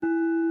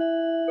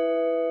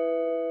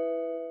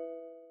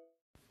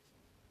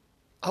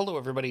Hello,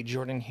 everybody.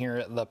 Jordan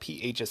here. The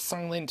PH is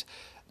silent.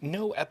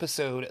 No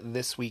episode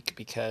this week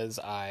because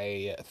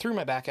I threw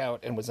my back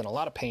out and was in a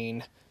lot of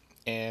pain,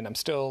 and I'm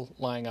still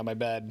lying on my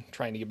bed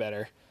trying to get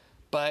better.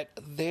 But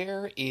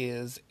there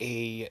is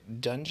a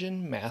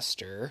Dungeon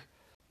Master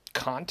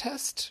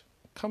contest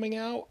coming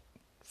out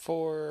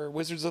for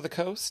Wizards of the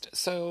Coast,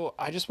 so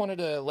I just wanted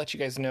to let you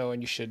guys know,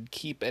 and you should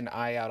keep an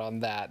eye out on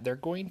that. They're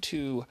going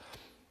to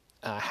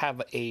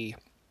have a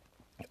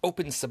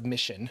open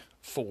submission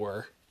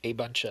for a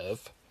bunch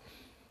of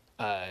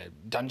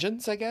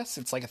dungeons, I guess.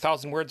 It's like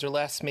 1,000 words or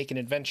less, make an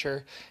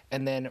adventure,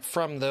 and then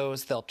from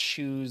those they'll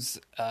choose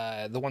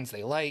the ones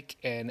they like,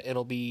 and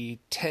it'll be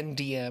 10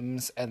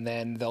 DMs, and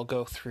then they'll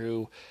go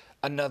through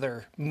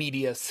another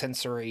media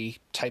sensory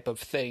type of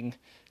thing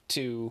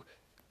to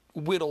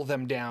whittle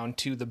them down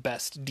to the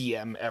best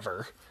DM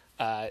ever.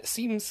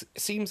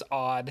 Seems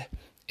odd,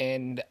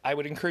 and I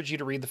would encourage you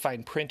to read the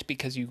fine print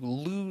because you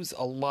lose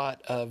a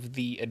lot of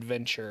the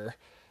adventure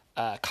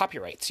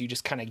copyrights. You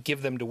just kind of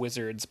give them to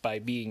Wizards by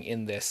being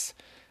in this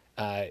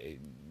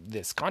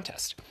this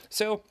contest.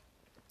 So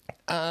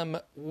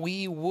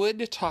we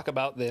would talk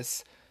about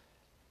this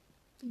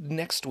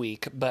next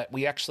week, but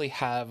we actually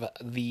have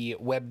the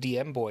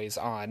WebDM boys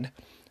on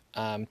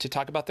to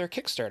talk about their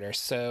Kickstarter.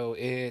 So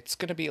it's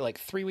going to be like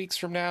 3 weeks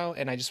from now,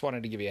 and I just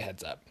wanted to give you a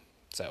heads up.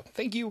 So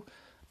thank you,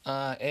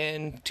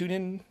 and tune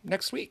in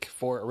next week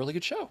for a really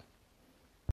good show.